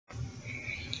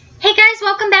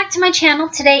welcome back to my channel.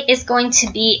 Today is going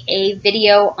to be a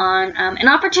video on an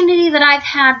opportunity that I've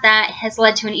had that has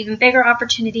led to an even bigger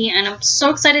opportunity, and I'm so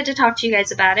excited to talk to you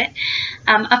guys about it.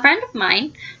 A friend of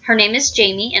mine, her name is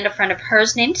Jamie, and a friend of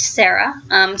hers named Sarah,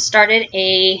 started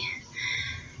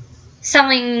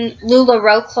selling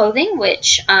LuLaRoe clothing,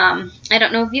 which I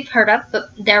don't know if you've heard of,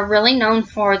 but they're really known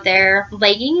for their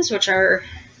leggings, which are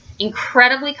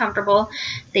incredibly comfortable.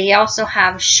 They also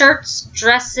have shirts,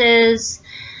 dresses,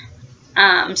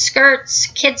 skirts,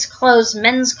 kids' clothes,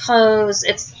 men's clothes.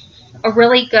 It's a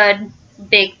really good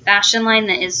big fashion line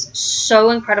that is so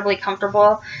incredibly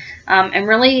comfortable and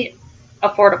really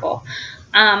affordable.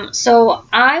 So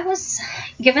I was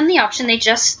given the option. They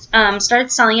just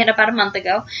started selling it about a month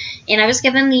ago, and I was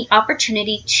given the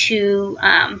opportunity to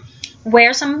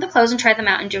wear some of the clothes and try them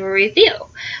out and do a review,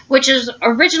 which is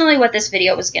originally what this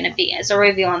video was going to be, as a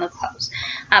review on the clothes.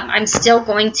 I'm still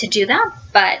going to do that,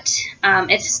 but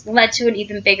it's led to an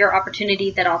even bigger opportunity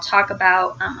that I'll talk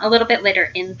about a little bit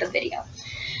later in the video.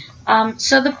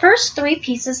 So the first three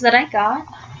pieces that I got,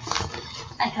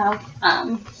 I have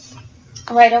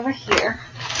right over here.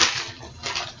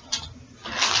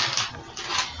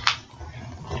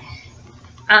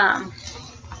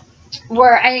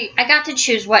 Where I got to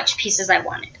choose which pieces I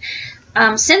wanted.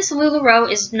 Since LuLaRoe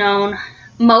is known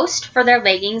most for their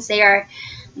leggings, they are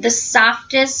the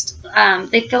softest,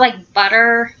 they feel like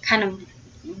butter, kind of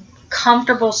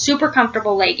comfortable, super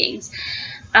comfortable leggings.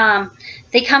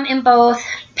 They come in both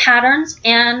patterns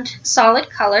and solid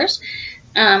colors.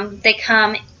 They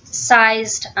come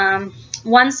sized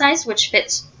one size, which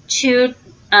fits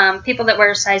people that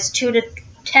wear size 2 to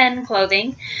 10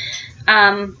 clothing.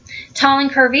 Tall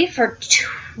and curvy for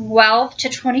 12 to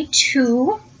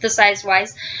 22, the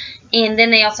size-wise. And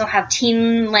then they also have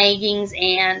teen leggings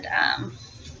and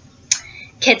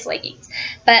kids leggings.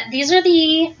 But these are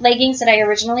the leggings that I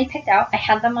originally picked out. I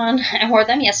had them on, I wore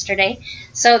them yesterday.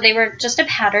 So they were just a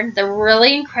pattern. They're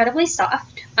really incredibly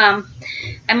soft. I'm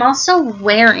also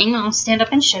wearing, I'll stand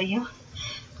up and show you,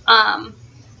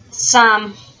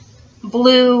 some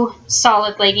blue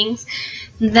solid leggings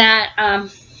that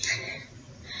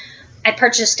I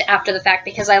purchased after the fact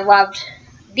because I loved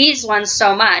these ones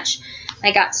so much.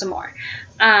 I got some more.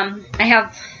 I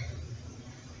have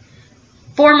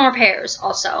 4 more pairs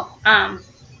also.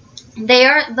 They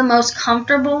are the most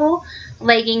comfortable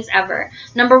leggings ever.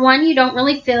 Number one, you don't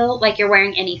really feel like you're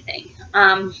wearing anything,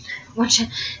 which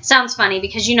sounds funny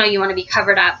because you know you want to be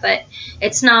covered up, but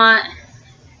it's not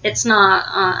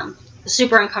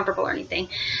super uncomfortable or anything.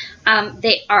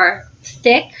 They are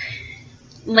thick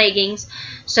leggings,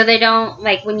 so they don't,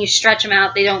 like, when you stretch them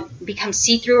out, they don't become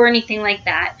see-through or anything like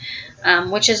that,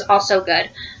 which is also good.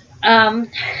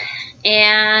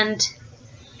 And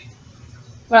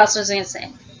what else was I going to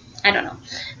say? I don't know.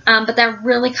 But they're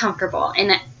really comfortable,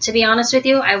 and to be honest with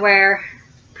you, I wear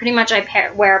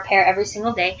a pair every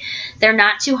single day. They're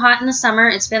not too hot in the summer.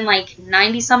 It's been like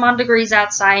 90 some odd degrees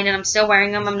outside, and I'm still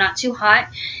wearing them. I'm not too hot.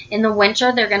 In the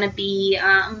winter, they're going to be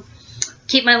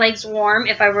keep my legs warm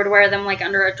if I were to wear them like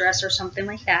under a dress or something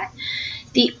like that.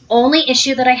 The only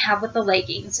issue that I have with the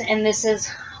leggings, and this is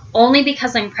only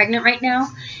because I'm pregnant right now,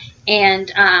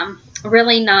 and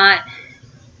really not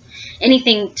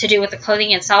anything to do with the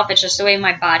clothing itself, it's just the way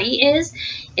my body is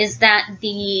that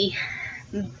the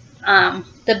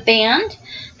band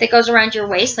that goes around your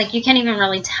waist, like, you can't even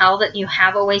really tell that you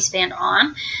have a waistband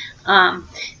on,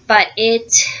 but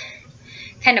it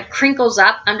kind of crinkles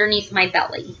up underneath my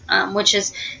belly, which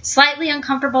is slightly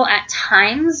uncomfortable at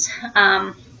times,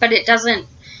 but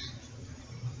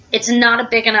it's not a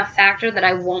big enough factor that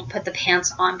I won't put the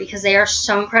pants on because they are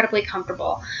so incredibly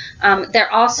comfortable.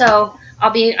 They're also,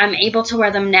 I'm able to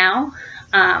wear them now,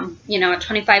 you know, at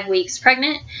 25 weeks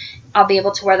pregnant. I'll be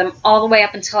able to wear them all the way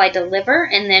up until I deliver,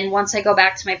 and then once I go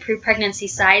back to my pre-pregnancy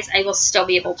size, I will still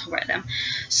be able to wear them.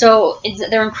 So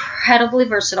they're incredibly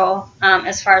versatile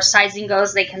as far as sizing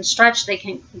goes. They can stretch, they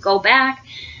can go back,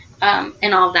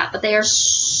 and all of that. But they are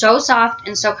so soft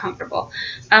and so comfortable.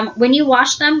 When you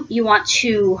wash them, you want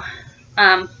to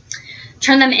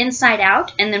turn them inside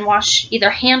out and then either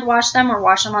hand wash them or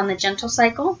wash them on the gentle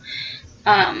cycle,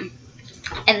 and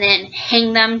then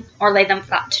hang them or lay them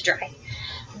flat to dry.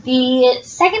 The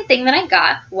second thing that I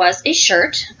got was a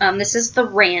shirt. This is the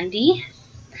Randy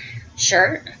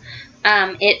shirt.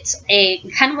 It's a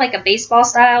kind of like a baseball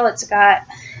style. It's got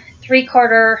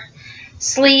 3/4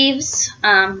 sleeves,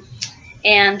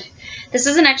 and this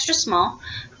is an extra small.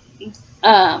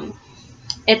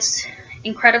 It's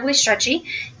incredibly stretchy.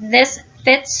 This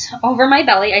fits over my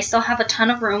belly. I still have a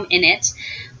ton of room in it.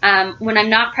 When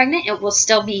I'm not pregnant, it will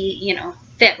still be, you know,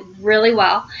 fit really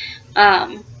well.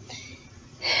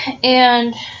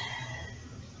 And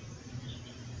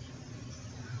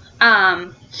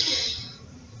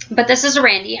but this is a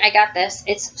Randy. I got this.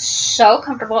 It's so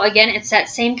comfortable. Again, it's that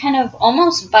same kind of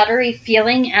almost buttery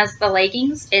feeling as the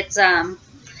leggings. It's a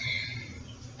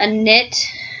knit.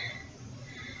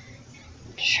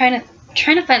 I'm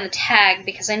trying to find the tag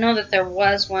because I know that there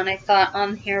was one I thought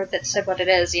on here that said what it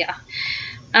is. Yeah.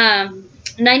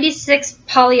 96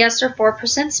 polyester, 4%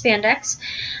 spandex.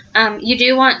 You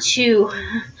do want to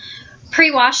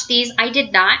pre-wash these. I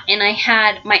did not, and I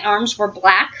had, my arms were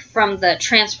black from the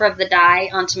transfer of the dye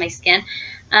onto my skin.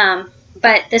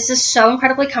 But this is so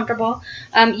incredibly comfortable.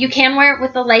 You can wear it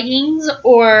with the leggings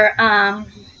or,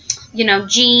 you know,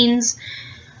 jeans,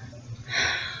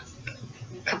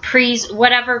 capris,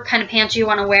 whatever kind of pants you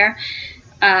want to wear.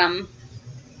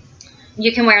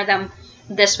 You can wear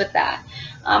this with that.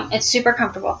 It's super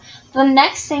comfortable. The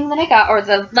next thing that I got, or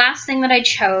the last thing that I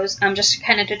chose, just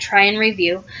kind of to try and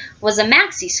review, was a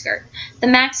maxi skirt. The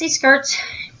maxi skirts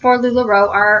for LuLaRoe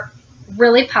are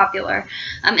really popular,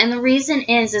 and the reason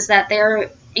is that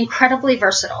they're incredibly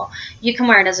versatile. You can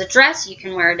wear it as a dress, you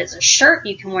can wear it as a shirt,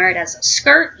 you can wear it as a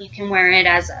skirt, you can wear it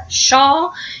as a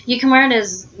shawl, you can wear it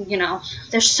as, you know,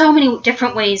 there's so many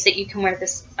different ways that you can wear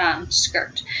this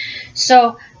skirt.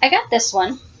 So I got this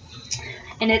one,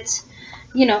 and it's,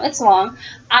 you know, it's long.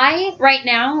 I, right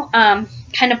now,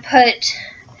 kind of put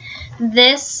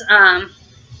this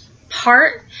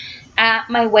part at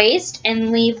my waist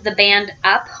and leave the band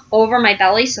up over my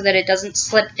belly so that it doesn't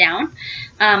slip down.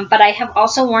 But I have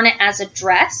also worn it as a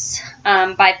dress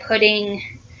by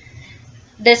putting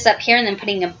this up here and then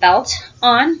putting a belt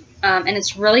on. And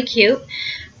it's really cute.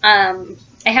 I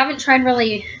haven't tried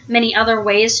really many other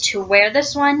ways to wear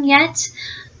this one yet.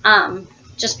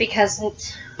 Just because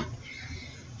it's...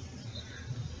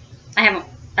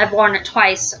 I've worn it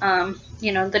twice,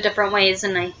 you know, the different ways,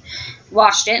 and I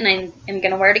washed it, and I am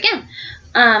going to wear it again.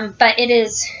 But it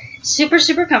is super,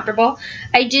 super comfortable.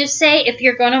 I do say if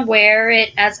you're going to wear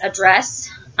it as a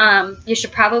dress, you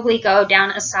should probably go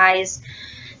down a size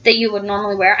that you would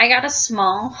normally wear. I got a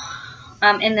small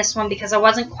in this one because I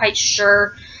wasn't quite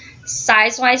sure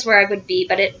size-wise where I would be,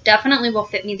 but it definitely will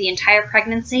fit me the entire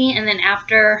pregnancy, and then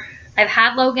after I've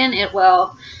had Logan, it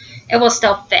will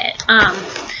still fit.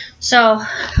 So,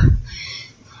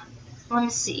 let me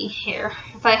see here.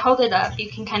 If I hold it up, you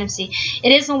can kind of see.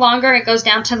 It is longer. It goes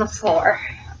down to the floor.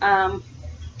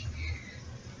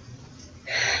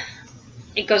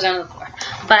 It goes down to the floor.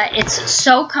 But it's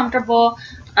so comfortable.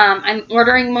 I'm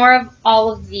ordering more of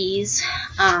all of these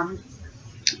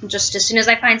just as soon as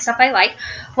I find stuff I like.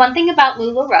 One thing about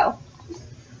LuLaRoe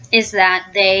is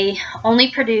that they only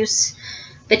produce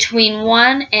between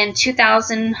 1,000 and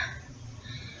 2,000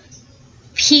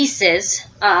 pieces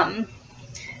in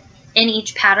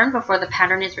each pattern before the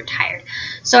pattern is retired.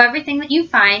 So everything that you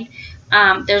find,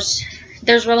 there's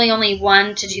really only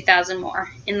 1,000 to 2,000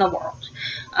 more in the world.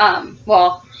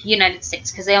 Well, United States,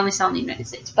 because they only sell in the United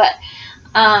States. But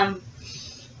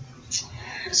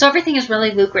so everything is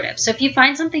really lucrative. So if you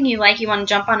find something you like, you want to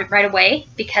jump on it right away,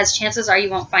 because chances are you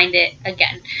won't find it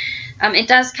again. It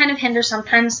does kind of hinder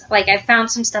sometimes. Like, I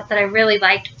found some stuff that I really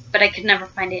liked, but I could never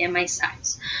find it in my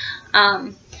size.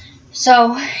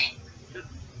 So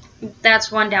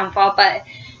that's one downfall, but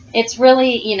it's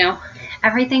really, you know,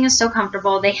 everything is so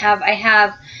comfortable. I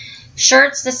have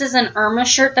shirts. This is an Irma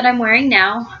shirt that I'm wearing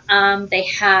now. They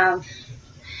have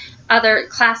other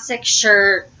classic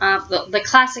shirt, the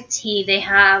classic tee. They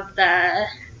have the,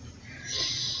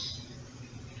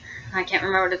 I can't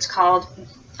remember what it's called.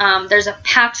 There's a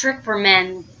Patrick for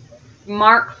men,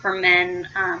 Mark for men.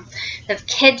 They have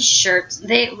kids shirts.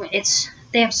 They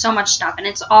have so much stuff, and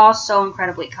it's all so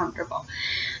incredibly comfortable,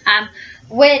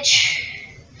 which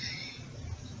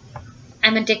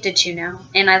I'm addicted to now,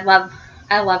 and I love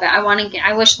it.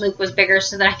 I wish Luke was bigger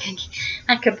so that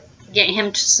I could get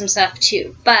him some stuff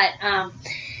too. But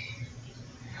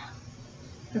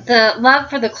the love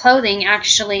for the clothing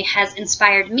actually has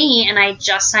inspired me, and I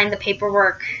just signed the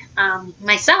paperwork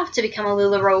myself to become a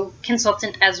LuLaRoe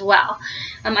consultant as well.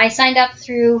 I signed up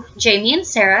through Jamie and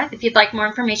Sarah. If you'd like more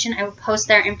information, I will post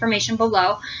their information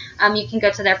below. You can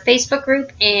go to their Facebook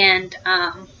group and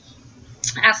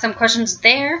ask them questions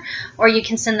there, or you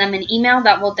can send them an email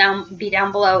that will be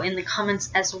down below in the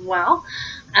comments as well.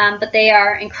 But they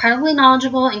are incredibly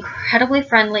knowledgeable, incredibly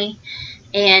friendly,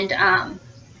 and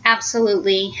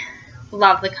absolutely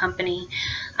love the company.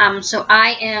 So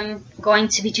I am going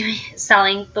to be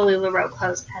selling the LuLaRoe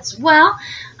clothes as well.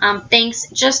 Thanks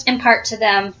just in part to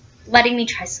them letting me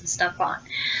try some stuff on.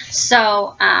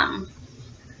 So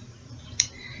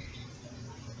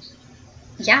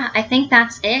yeah, I think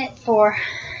that's it for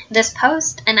this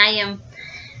post, and I am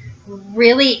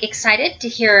really excited to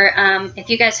hear if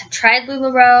you guys have tried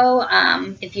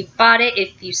LuLaRoe, if you've bought it,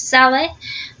 if you sell it,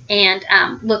 and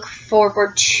look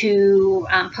forward to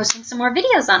posting some more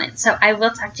videos on it. So I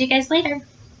will talk to you guys later.